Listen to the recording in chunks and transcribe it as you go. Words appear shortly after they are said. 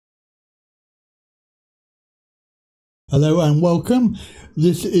Hello and welcome.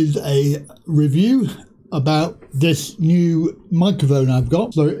 This is a review about this new microphone I've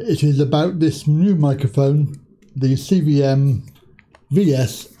got. So it is about this new microphone, the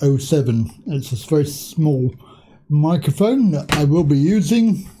CVM-VS07. It's a very small microphone that I will be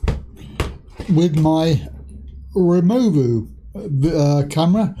using with my Removu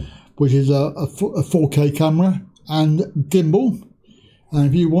camera, which is a 4K camera and gimbal. And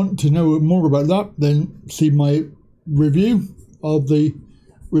if you want to know more about that, then see my review of the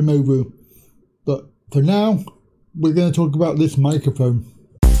Removu. But for now, we're going to talk about this microphone.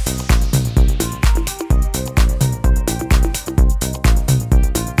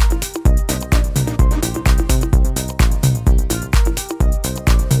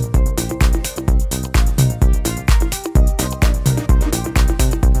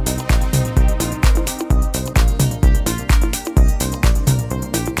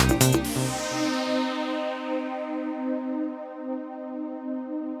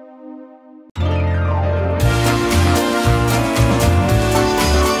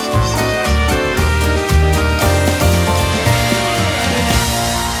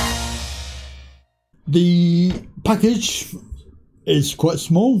 The package is quite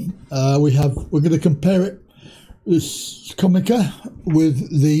small. We're going to compare it, this Comica,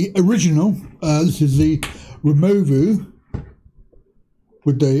 with the original. This is the Removu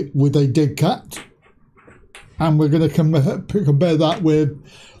with a dead cat, and we're going to compare that with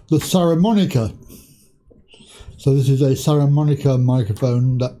the Saramonic. So this is a Saramonic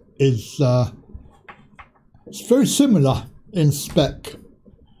microphone that is it's very similar in spec.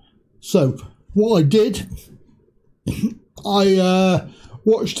 So what I did, I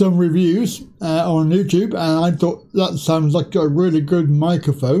watched some reviews on YouTube, and I thought that sounds like a really good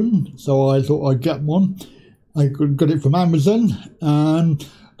microphone, so I thought I'd get one. I got it from Amazon, and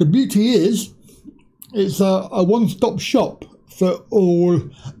the beauty is it's a one-stop shop for all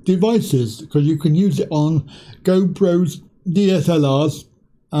devices, because you can use it on GoPros, DSLRs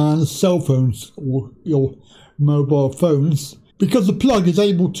and cell phones, or your mobile phones. Because the plug is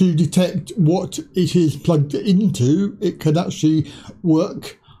able to detect what it is plugged into, it can actually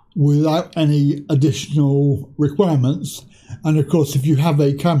work without any additional requirements. And of course, if you have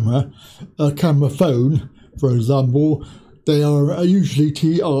a camera phone, for example, they are usually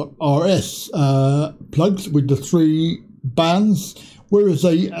TRS plugs with the 3 bands, whereas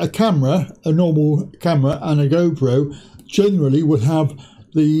a normal camera and a GoPro generally would have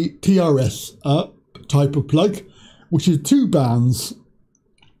the TRS type of plug, which is 2 bands.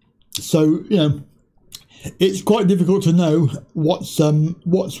 So, you know, it's quite difficult to know what's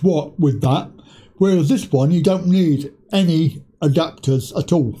what with that. Whereas this one, you don't need any adapters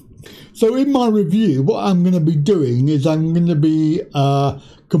at all. So in my review, what I'm going to be doing is I'm going to be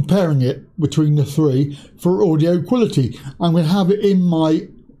comparing it between the 3 for audio quality. I'm going to have it in my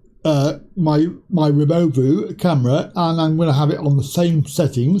my Removu camera, and I'm going to have it on the same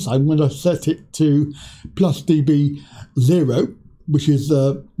settings. I'm going to set it to plus dB 0, which is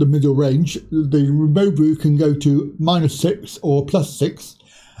the middle range. The Removu can go to -6 or +6.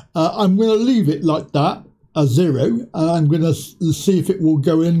 I'm going to leave it like that, as 0, and I'm going to see if it will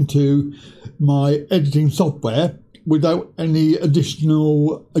go into my editing software without any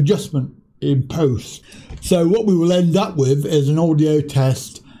additional adjustment in post. So what we will end up with is an audio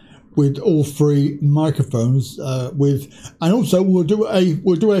test with all 3 microphones, and also we'll do a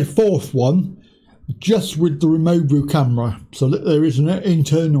 4th one just with the Removu camera, so that there is an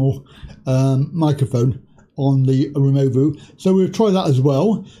internal microphone on the Removu. So we'll try that as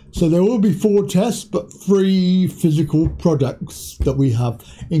well. So there will be 4 tests, but 3 physical products that we have,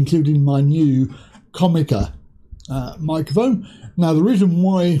 including my new Comica microphone. Now, the reason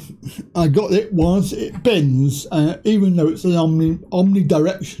why I got it was it bends, even though it's an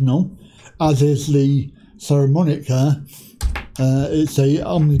omnidirectional, as is the Saramonic. It's a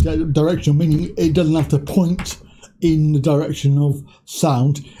omnidirectional, meaning it doesn't have to point in the direction of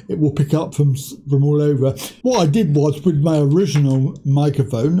sound. It will pick up from all over. What I did was, with my original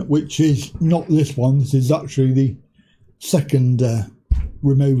microphone, which is not this one, this is actually the second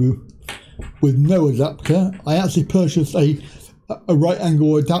Removu with no adapter, I actually purchased a right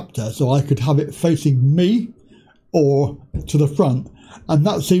angle adapter so I could have it facing me or to the front, and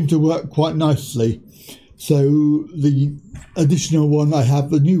that seemed to work quite nicely. So the additional one I have,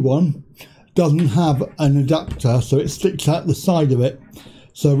 the new one, doesn't have an adapter, so it sticks out the side of it.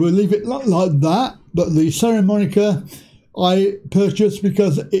 So we'll leave it like that. But the Saramonic I purchased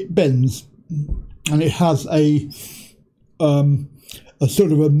because it bends, and it has a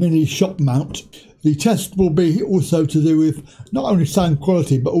sort of a mini shop mount. The test will be also to do with not only sound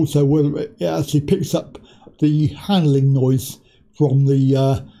quality, but also whether it actually picks up the handling noise from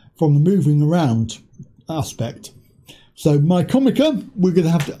the moving around aspect. So my Comica, we're going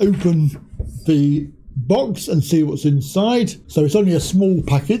to have to open the box and see what's inside. So it's only a small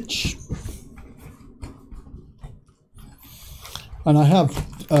package, and I have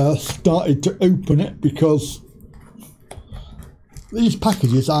started to open it because these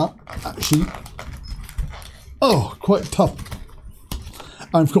packages are actually quite tough,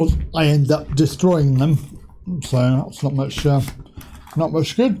 and of course I end up destroying them, so that's not much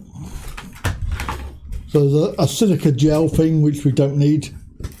good. So there's a silica gel thing which we don't need,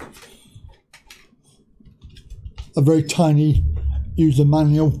 a very tiny user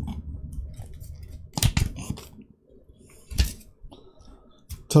manual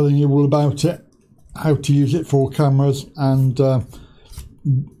telling you all about it, how to use it for cameras and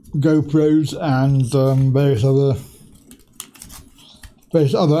GoPros and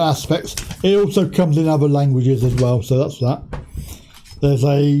various other aspects. It also comes in other languages as well, so that's that. There's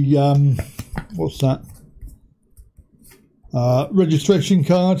a what's that? Registration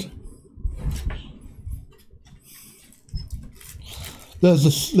card.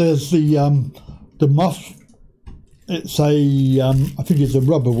 There's the muff. It's a I think it's a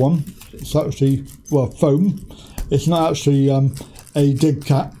rubber one. It's actually, well, foam. It's not actually a dead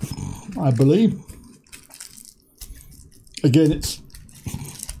cat, I believe. Again, it's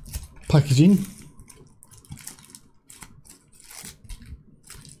packaging.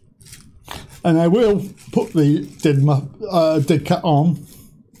 And I will put the dead cat on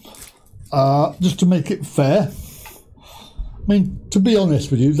just to make it fair. I mean, to be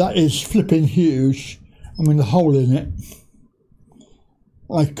honest with you, that is flipping huge. I mean, the hole in it,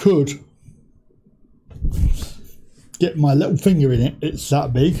 I could get my little finger in it. It's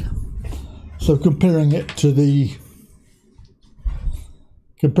that big. So comparing it to the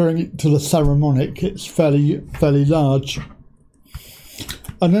Saramonic, it's fairly large.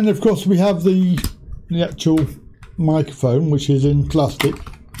 And then of course we have the actual microphone, which is in plastic.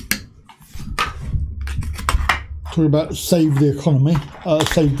 Talk about save the economy,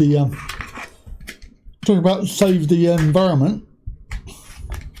 save the environment.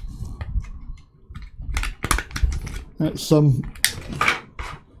 It's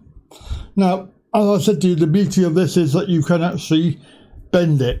now, as I said to you, the beauty of this is that you can actually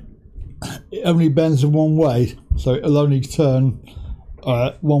bend it. It only bends in one way, so it'll only turn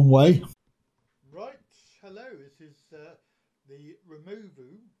one way. Right, hello, this is the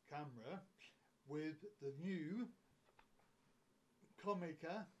Removu camera with the new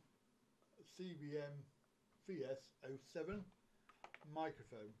Comica CVM-VS07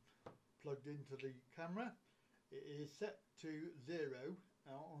 microphone plugged into the camera. It is set to 0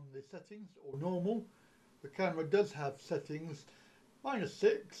 on the settings, or normal. The camera does have settings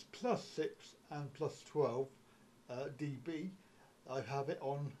 -6, +6 and +12 dB. I have it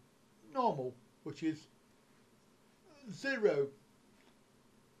on normal, which is 0.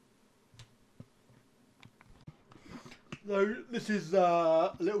 So this is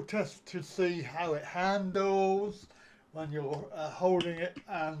a little test to see how it handles when you're holding it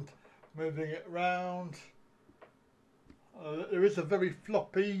and moving it around. There is a very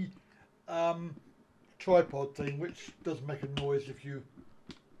floppy tripod thing which does make a noise if you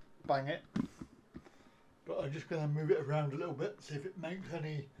bang it. But I'm just going to move it around a little bit, see if it makes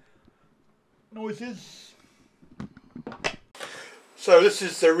any noises. So this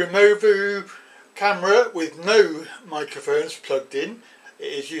is the Removu camera with no microphones plugged in. It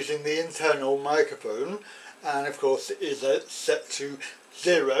is using the internal microphone, and of course it is set to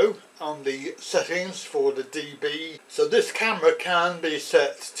 0 on the settings for the dB. So this camera can be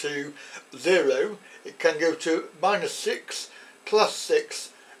set to 0. It can go to -6,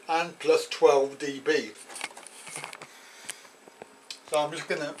 +6 and +12 dB. So I'm just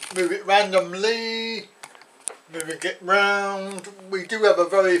going to move it randomly, moving it round. We do have a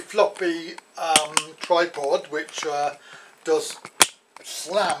very floppy tripod which does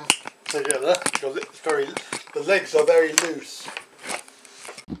slam together because the legs are very loose.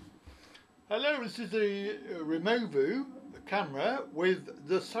 Hello, this is the Removu camera with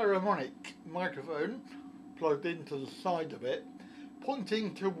the Saramonic microphone plugged into the side of it,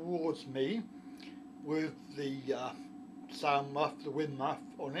 pointing towards me with the sound muff, the wind muff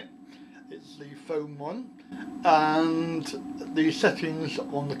on it. It's the foam one, and the settings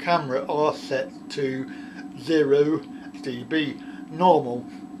on the camera are set to 0 dB normal.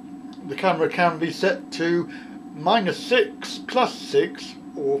 The camera can be set to -6, +6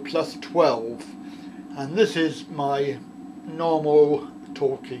 or +12, and this is my normal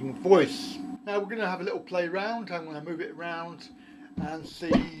talking voice. Now we're going to have a little play around. I'm going to move it around and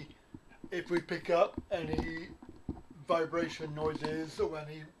see if we pick up any vibration noises or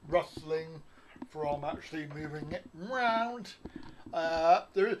any rustling from actually moving it round.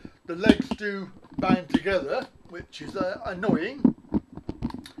 The legs do bang together, which is annoying.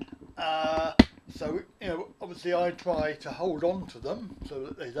 So, you know, obviously I try to hold on to them so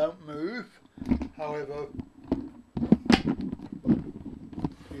that they don't move. However,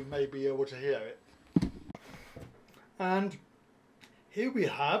 you may be able to hear it. And here we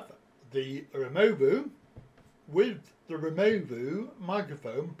have the Removu with the Removu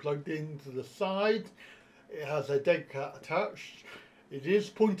microphone plugged into the side. It has a dead cat attached. It is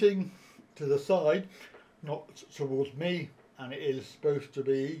pointing to the side, not towards me, and it is supposed to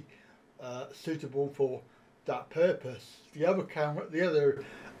be suitable for that purpose. The other camera, the other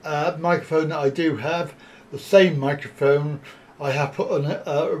microphone that I do have, the same microphone, I have put on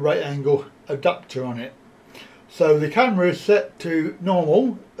a right angle adapter on it. So the camera is set to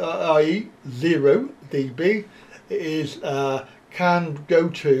normal, i.e. 0 dB. It is can go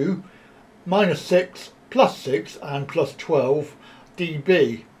to -6, +6 and +12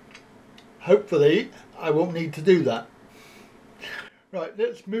 dB. Hopefully I won't need to do that. Right,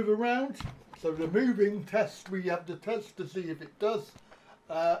 let's move around. So the moving test, we have to test to see if it does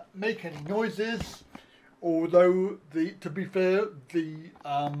make any noises, although to be fair, the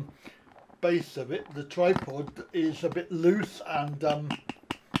base of it, the tripod, is a bit loose and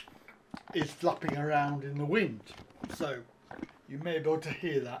is flapping around in the wind, so you may be able to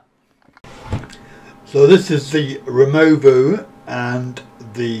hear that. So this is the Removu and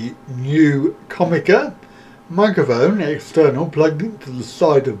the new Comica microphone, external, plugged into the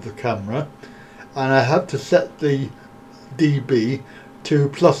side of the camera, and I have to set the dB to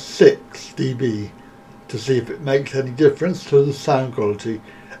 +6 dB to see if it makes any difference to the sound quality.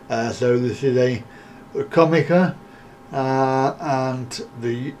 So this is a Comica and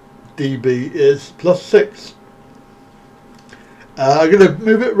the dB is +6. I'm going to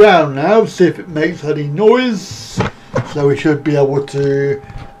move it round now, see if it makes any noise. So we should be able to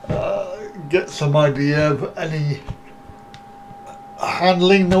get some idea of any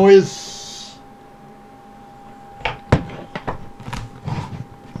handling noise.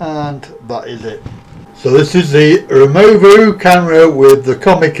 And that is it. So this is the Removu camera with the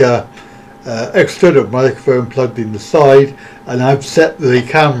Comica external microphone plugged in the side, and I've set the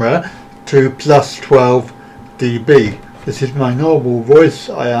camera to +12 dB. This is my normal voice.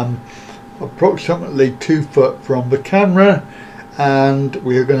 I am approximately 2 foot from the camera, and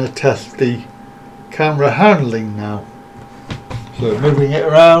we're going to test the camera handling now. So moving it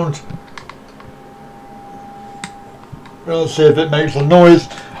around, we'll see if it makes a noise.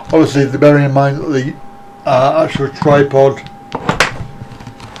 Obviously, bearing in mind that the actual tripod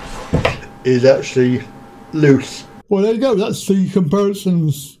is actually loose. Well, there you go, that's the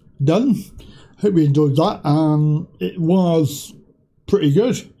comparisons done. Hope you enjoyed that. It was pretty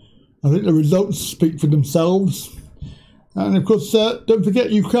good. I think the results speak for themselves. And of course, don't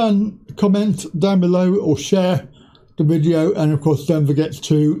forget you can comment down below or share the video, and of course don't forget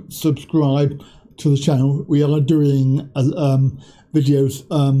to subscribe to the channel. We are doing videos.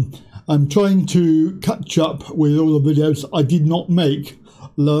 I'm trying to catch up with all the videos I did not make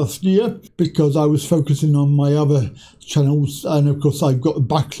last year because I was focusing on my other channels, and of course I've got a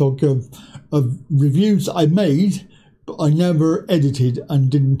backlog of reviews I made but I never edited and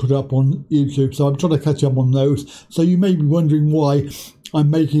didn't put up on YouTube, so I'm trying to catch up on those. So you may be wondering why I'm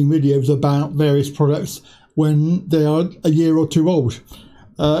making videos about various products when they are a year or two old.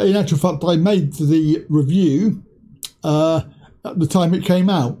 In actual fact, I made the review at the time it came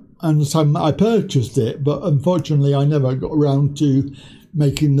out and the time I purchased it, but unfortunately I never got around to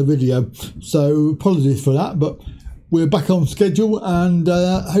making the video, so apologies for that. But we're back on schedule, and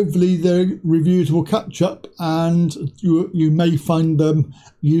hopefully the reviews will catch up and you may find them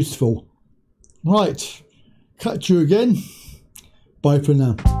useful. Right, catch you again. Bye for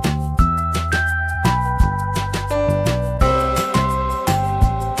now.